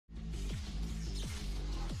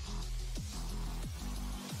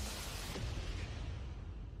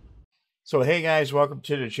So hey guys, welcome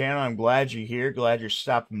to the channel. I'm glad you're here. Glad you're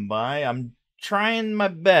stopping by. I'm trying my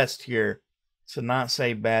best here to not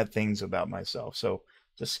say bad things about myself. So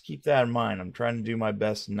just keep that in mind. I'm trying to do my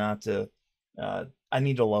best not to. I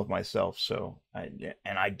need to love myself. And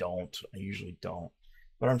I don't. I usually don't.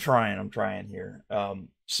 But I'm trying. I'm trying here.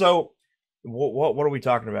 So what are we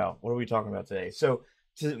talking about? What are we talking about today?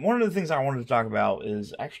 One of the things I wanted to talk about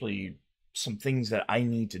is actually some things that I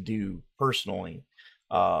need to do personally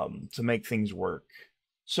to make things work.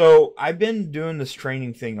 So I've been doing this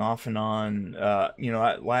training thing off and on.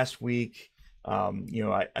 Last week,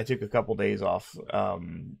 I took a couple days off,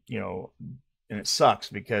 and it sucks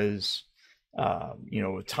because,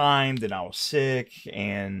 with time, then I was sick,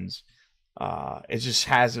 and it just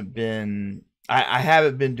hasn't been, I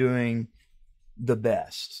haven't been doing the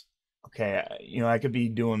best. Okay. I could be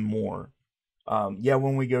doing more. Yeah,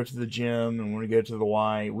 when we go to the gym and when we go to the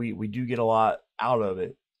Y, we do get a lot out of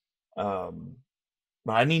it. Um,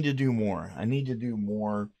 but I need to do more. I need to do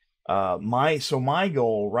more. My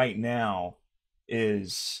goal right now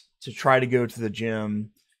is to try to go to the gym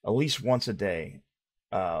at least once a day.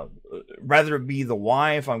 Uh, Rather it be the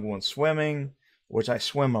Y if I'm going swimming, which I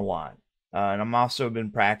swim a lot. And I'm also been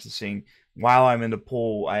practicing while I'm in the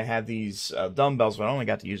pool. I have these dumbbells, but I only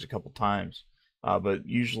got to use a couple times. But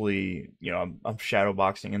usually, I'm shadow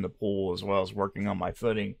boxing in the pool as well as working on my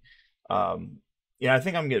footing. Um, yeah, I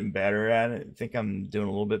think I'm getting better at it. I think I'm doing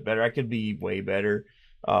a little bit better. I could be way better.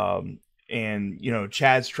 Um, and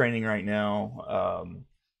Chad's training right now,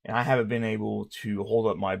 and I haven't been able to hold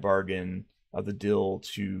up my bargain of the deal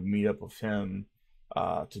to meet up with him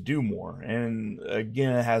to do more. And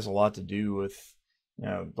again, it has a lot to do with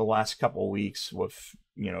the last couple of weeks with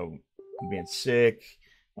being sick.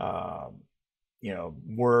 Um,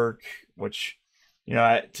 work, which,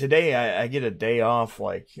 today I get a day off,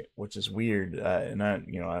 like, which is weird. And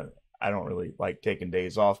I don't really like taking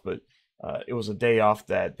days off, but it was a day off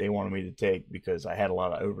that they wanted me to take because I had a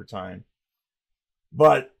lot of overtime.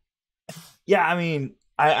 But yeah, I mean,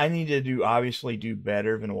 I need to obviously do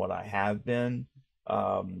better than what I have been,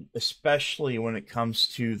 especially when it comes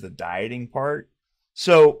to the dieting part.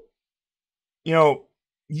 So, you know,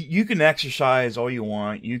 you can exercise all you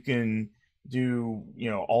want. You can do,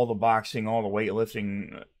 all the boxing, all the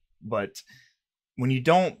weightlifting, but when you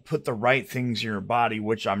don't put the right things in your body,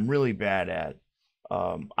 which I'm really bad at,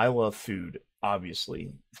 I love food,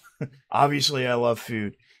 obviously. Obviously, I love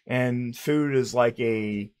food, and food is like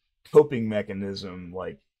a coping mechanism.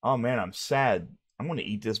 Like, oh man, I'm sad. I'm going to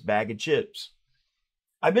eat this bag of chips.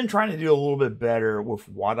 I've been trying to do a little bit better with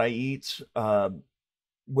what I eat,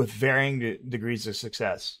 with varying degrees of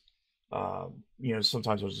success.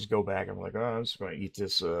 Sometimes I'll just go back and I'm like, oh, I'm just going to eat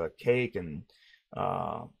this cake and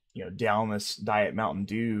down this diet Mountain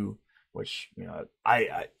Dew, which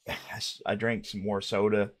I drank some more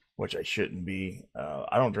soda, which I shouldn't be.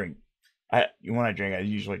 I don't drink. When I drink, I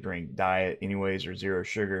usually drink diet anyways or zero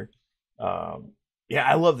sugar. Yeah,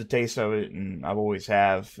 I love the taste of it, and I've always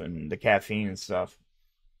have, and the caffeine and stuff.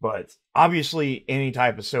 But obviously, any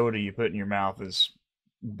type of soda you put in your mouth is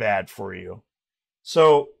bad for you.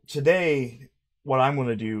 So today, what I'm going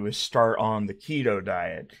to do is start on the keto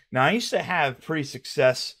diet. Now, I used to have pretty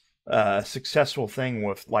successful thing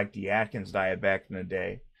with like the Atkins diet back in the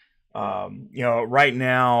day. Right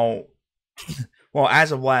now, well,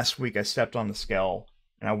 as of last week, I stepped on the scale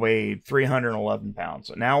and I weighed 311 pounds.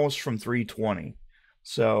 So now it's from 320.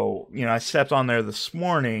 So, I stepped on there this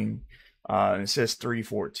morning, and it says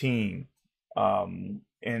 314.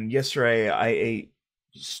 And yesterday I ate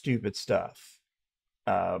stupid stuff.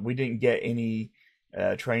 We didn't get any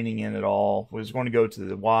training in at all. We was going to go to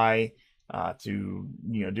the Y to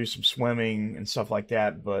do some swimming and stuff like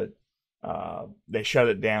that, but they shut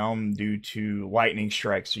it down due to lightning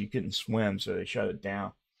strikes, so you couldn't swim, so they shut it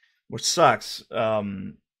down, which sucks.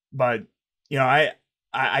 But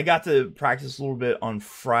I got to practice a little bit on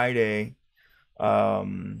Friday,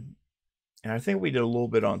 and I think we did a little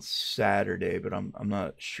bit on Saturday, but I'm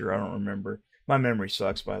not sure. I don't remember. My memory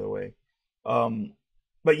sucks, by the way. Um,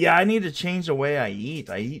 but yeah, I need to change the way I eat.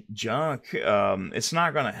 I eat junk. It's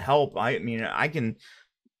not gonna help. I mean, I can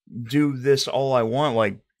do this all I want,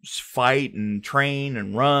 like fight and train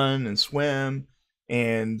and run and swim,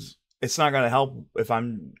 and it's not gonna help if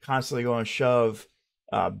I'm constantly going to shove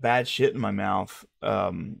bad shit in my mouth.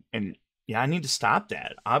 And yeah, I need to stop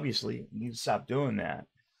that. Obviously, I need to stop doing that.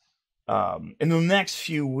 In the next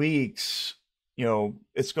few weeks,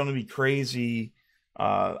 it's going to be crazy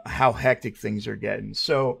how hectic things are getting.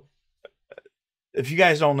 So, if you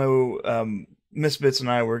guys don't know, Miss Bits and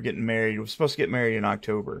I were getting married. We're supposed to get married in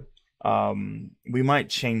October. We might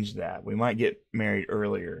change that. We might get married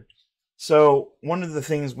earlier. So one of the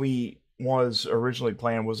things we was originally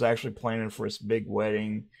planned was actually planning for this big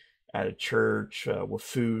wedding at a church with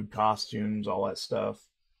food, costumes, all that stuff.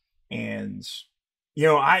 And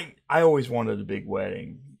I always wanted a big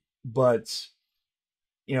wedding, but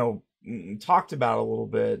talked about it a little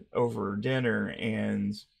bit over dinner,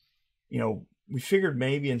 and we figured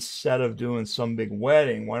maybe instead of doing some big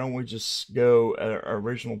wedding, why don't we just go? Our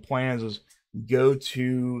original plans was go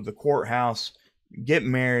to the courthouse, get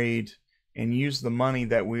married, and use the money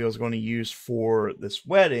that we was going to use for this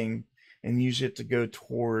wedding, and use it to go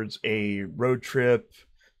towards a road trip,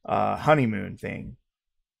 honeymoon thing,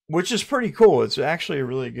 which is pretty cool. It's actually a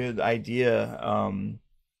really good idea. I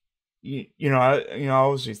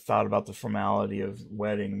always thought about the formality of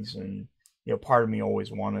weddings, and part of me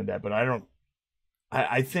always wanted that, but I don't.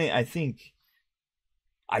 I think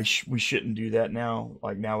we shouldn't do that now.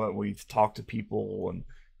 Like now that we've talked to people and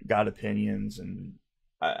got opinions, and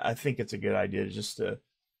I think it's a good idea just to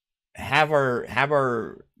have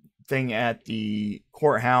our thing at the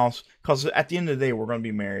courthouse, because at the end of the day we're going to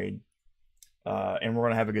be married, and we're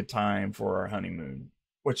going to have a good time for our honeymoon,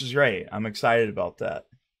 which is great. I'm excited about that.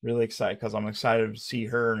 Really excited because I'm excited to see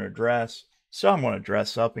her in her dress. So I'm going to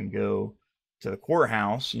dress up and go to the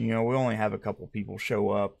courthouse. We only have a couple people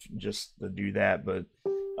show up just to do that, but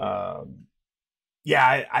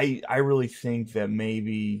yeah, I really think that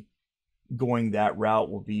maybe going that route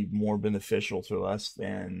will be more beneficial to us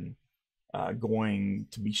than going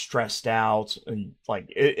to be stressed out. And like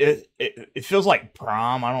it feels like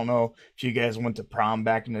prom. I don't know if you guys went to prom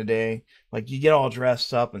back in the day. Like you get all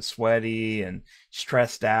dressed up and sweaty and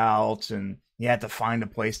stressed out, and you have to find a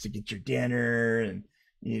place to get your dinner, and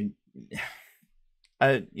you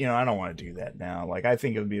I don't want to do that now. Like I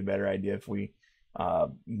think it would be a better idea if we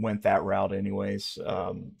went that route anyways,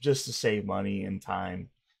 just to save money and time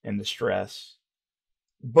and the stress.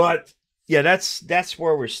 But yeah, that's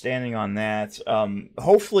where we're standing on that.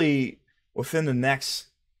 Hopefully within the next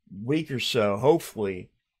week or so, hopefully,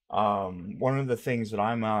 one of the things that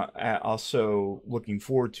I'm also looking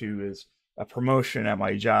forward to is a promotion at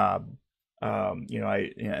my job.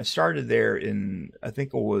 I started there in, I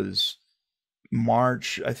think it was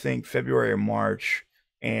March, I think February or March,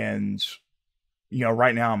 and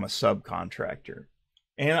right now I'm a subcontractor,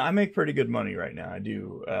 and I make pretty good money right now. I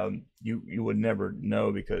do. You would never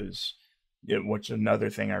know because which another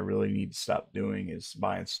thing I really need to stop doing is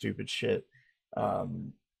buying stupid shit.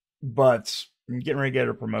 Um, but I'm getting ready to get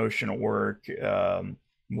a promotion at work,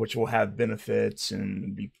 which will have benefits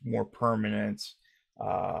and be more permanent.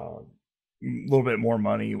 A little bit more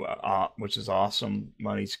money, which is awesome.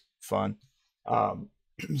 Money's fun. Um,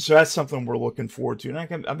 so that's something we're looking forward to.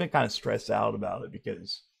 And I've been kind of stressed out about it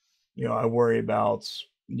because, I worry about,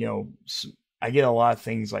 I get a lot of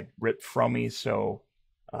things like ripped from me. So,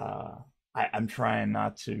 uh, I'm trying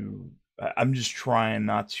not to, I'm just trying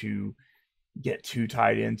not to get too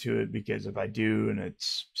tied into it, because if I do and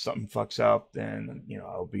it's something fucks up, then,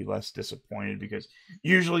 I'll be less disappointed, because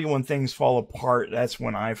usually when things fall apart, that's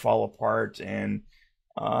when I fall apart, and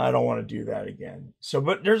I don't want to do that again. So,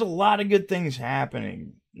 but there's a lot of good things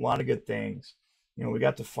happening. A lot of good things. We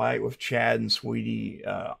got to fight with Chad and Sweetie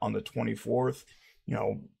on the 24th.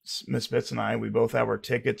 Miss Bits and I, we both have our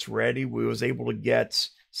tickets ready. We was able to get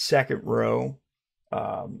second row.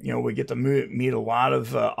 We get to meet a lot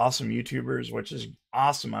of awesome YouTubers, which is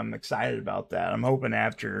awesome. I'm excited about that. I'm hoping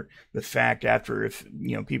after the fact, after if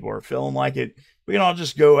people are feeling like it, we can all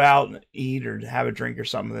just go out and eat or have a drink or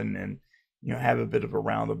something, and have a bit of a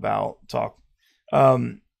roundabout talk.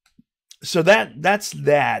 So that's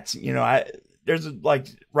that. There's like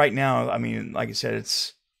right now, I mean, like I said,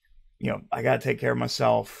 it's I got to take care of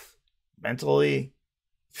myself mentally,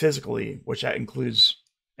 physically, which that includes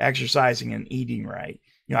exercising and eating right.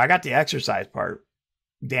 I got the exercise part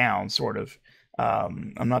down, sort of.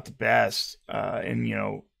 I'm not the best, and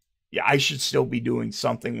yeah, I should still be doing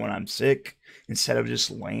something when I'm sick instead of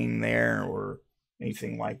just laying there or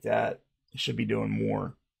anything like that. I should be doing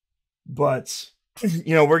more. But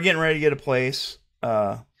we're getting ready to get a place.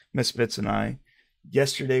 Miss Bits and I.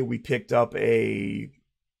 Yesterday we picked up a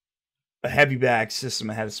heavy bag system.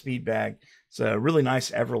 It had a speed bag. It's a really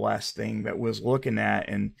nice Everlast thing that we was looking at,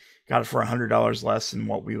 and got it for $100 less than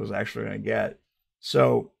what we was actually going to get.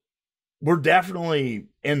 So we're definitely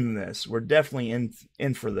in this. We're definitely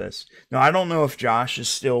in for this. Now I don't know if Josh is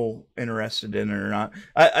still interested in it or not.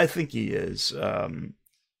 I think he is.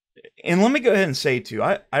 And let me go ahead and say too,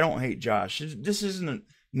 I don't hate Josh. This isn't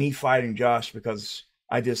me fighting Josh because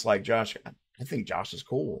I dislike Josh. I think Josh is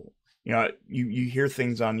cool. You hear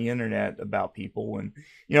things on the internet about people, and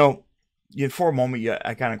for a moment, yeah,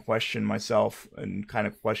 I kind of questioned myself and kind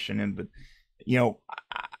of questioned him, but you know,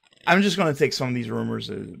 I'm just going to take some of these rumors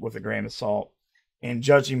with a grain of salt and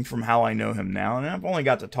judge him from how I know him now. And I've only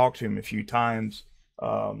got to talk to him a few times.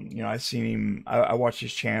 You know, I've seen him. I watch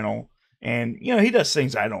his channel, and you know, he does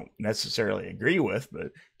things I don't necessarily agree with, but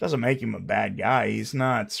it doesn't make him a bad guy. He's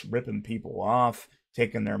not ripping people off,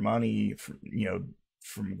 taking their money, you know,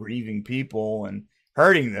 from grieving people and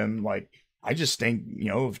hurting them. Like, I just think, you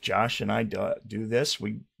know, if Josh and I do this,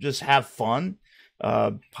 we just have fun,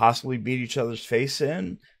 possibly beat each other's face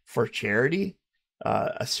in for charity,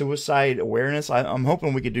 a suicide awareness. I'm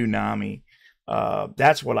hoping we could do NAMI.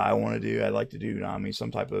 That's what I want to do. I'd like to do NAMI,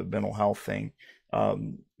 some type of mental health thing.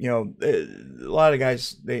 You know, a lot of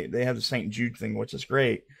guys, they have the St. Jude thing, which is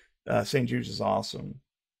great. St. Jude's is awesome.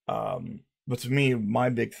 But to me, my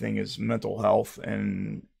big thing is mental health.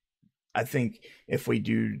 And I think if we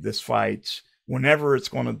do this fight, whenever it's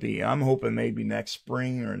going to be, I'm hoping maybe next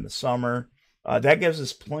spring or in the summer, that gives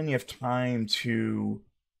us plenty of time to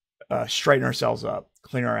straighten ourselves up,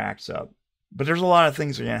 clean our acts up. But there's a lot of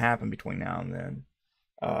things that are going to happen between now and then.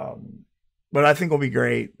 But I think it'll be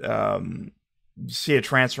great. See a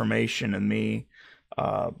transformation in me,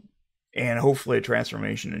 and hopefully a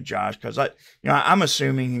transformation in Josh, because I'm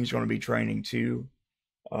assuming he's going to be training too.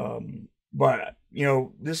 But you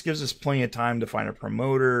know, this gives us plenty of time to find a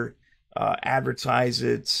promoter, advertise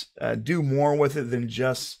it, do more with it than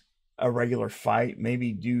just a regular fight.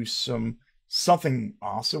 Maybe do something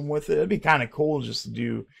awesome with it. It'd be kind of cool just to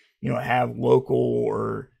do, you know, have local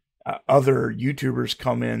or other YouTubers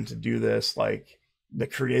come in to do this, like the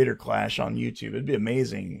Creator Clash on YouTube. It'd be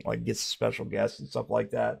amazing, like get special guests and stuff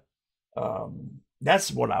like that.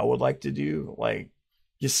 That's what I would like to do, like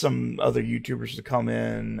get some other YouTubers to come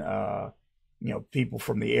in, you know, people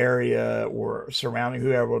from the area or surrounding,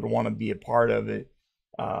 whoever would want to be a part of it,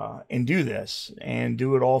 and do this and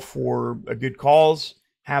do it all for a good cause.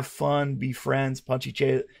 Have fun, be friends, punch each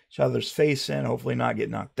other's face in, hopefully not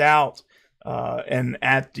get knocked out. And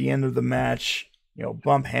at the end of the match, you know,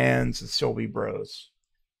 bump hands and still be bros.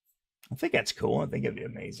 I think that's cool. I think it'd be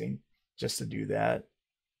amazing just to do that.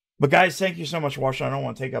 But guys, thank you so much for watching. I don't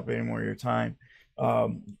want to take up any more of your time.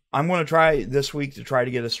 I'm going to try this week to try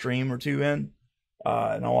to get a stream or two in.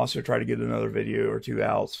 And I'll also try to get another video or two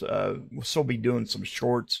out. We'll still be doing some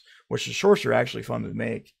shorts, which the shorts are actually fun to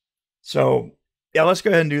make. So, yeah, let's go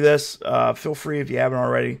ahead and do this. Feel free, if you haven't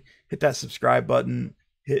already, hit that subscribe button.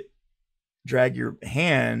 Drag your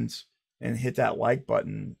hands and hit that like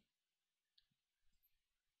button.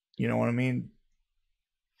 You know what I mean?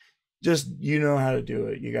 Just, you know how to do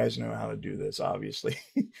it. You guys know how to do this, obviously.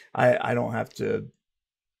 I don't have to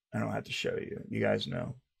show you. You guys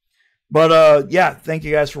know. But yeah, thank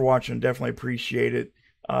you guys for watching. Definitely appreciate it.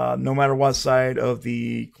 No matter what side of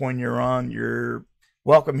the coin you're on, you're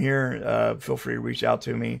welcome here. Feel free to reach out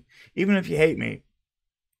to me. Even if you hate me,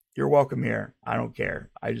 you're welcome here. I don't care.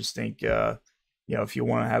 I just think, you know, if you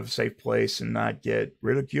want to have a safe place and not get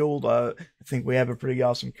ridiculed, I think we have a pretty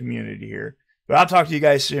awesome community here. But I'll talk to you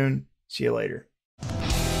guys soon. See you later.